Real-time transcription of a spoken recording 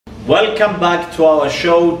Welcome back to our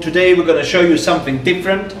show. Today we're going to show you something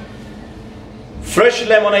different. Fresh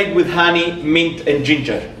lemonade with honey, mint and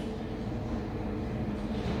ginger.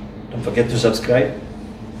 Don't forget to subscribe.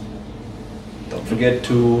 Don't forget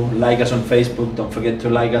to like us on Facebook. Don't forget to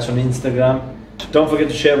like us on Instagram. Don't forget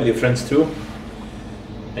to share with your friends too.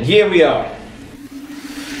 And here we are.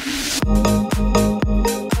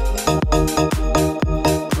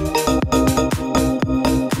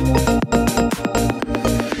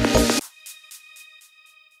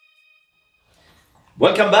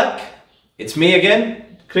 Welcome back. It's me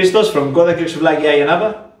again, Christos from Goda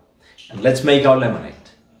and let's make our lemonade.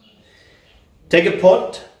 Take a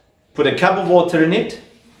pot, put a cup of water in it,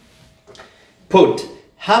 put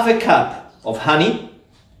half a cup of honey.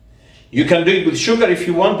 You can do it with sugar if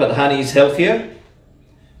you want, but honey is healthier,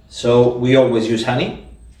 so we always use honey.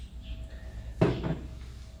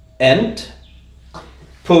 And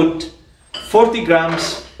put 40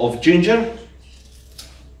 grams of ginger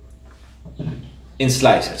in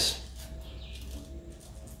slices.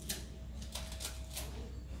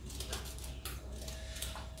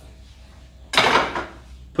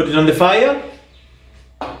 Put it on the fire,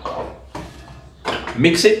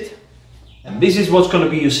 mix it, and this is what's going to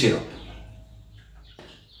be your syrup.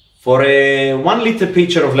 For a 1 liter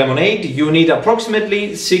pitcher of lemonade, you need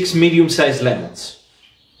approximately 6 medium-sized lemons.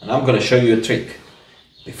 And I'm going to show you a trick.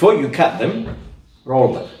 Before you cut them,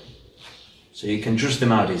 roll them, so you can juice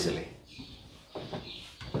them out easily.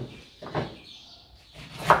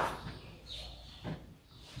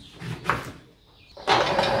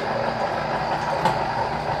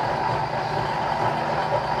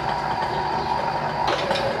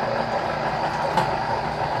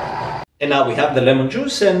 And now we have the lemon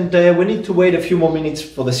juice, and we need to wait a few more minutes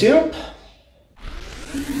for the syrup.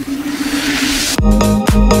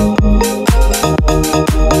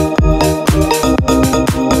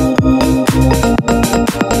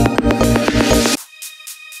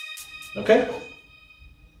 Okay?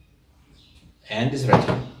 And it's ready.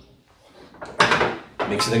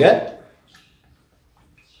 Mix it again.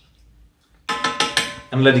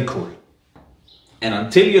 And let it cool. And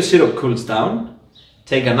until your syrup cools down,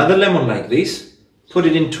 take another lemon like this, put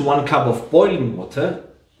it into 1 cup of boiling water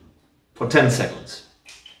for 10 seconds.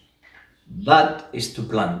 That is to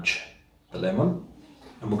blanch the lemon,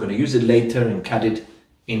 and we're going to use it later and cut it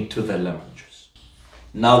into the lemon juice.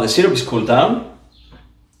 Now the syrup is cooled down.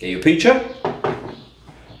 Get your pitcher,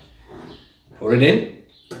 pour it in.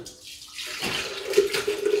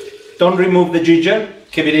 Don't remove the ginger,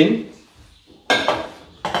 keep it in.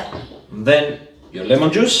 And then your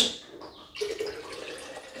lemon juice.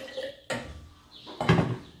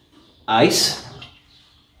 Ice,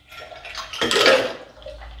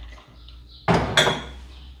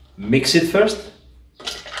 mix it first,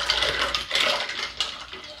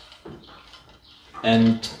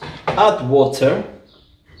 and add water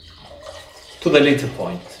to the liter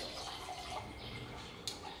point.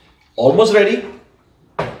 Almost ready.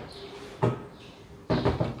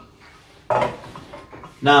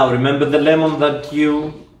 Now remember the lemon that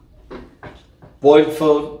you boiled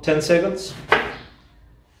for 10 seconds?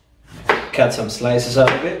 Cut some slices out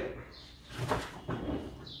of it,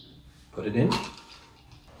 put it in.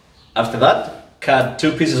 After that, cut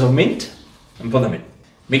 2 pieces of mint and put them in.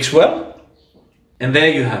 Mix well, and there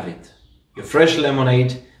you have it. Your fresh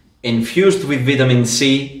lemonade infused with vitamin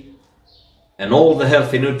C and all the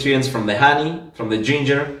healthy nutrients from the honey, from the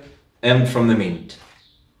ginger and from the mint.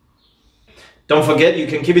 Don't forget, you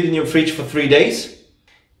can keep it in your fridge for 3 days,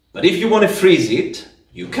 but if you want to freeze it,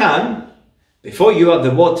 you can. Before you add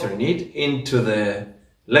the water in it into the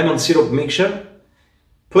lemon syrup mixture,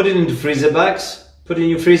 put it into freezer bags, put it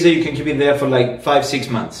in your freezer. You can keep it there for like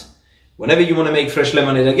 5-6 months. Whenever you want to make fresh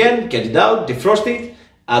lemonade again, get it out, defrost it,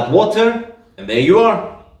 add water, and there you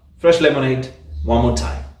are, fresh lemonade one more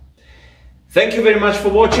time. Thank you very much for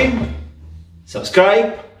watching.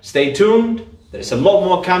 Subscribe, stay tuned, there's a lot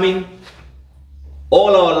more coming.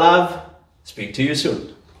 All our love, speak to you soon.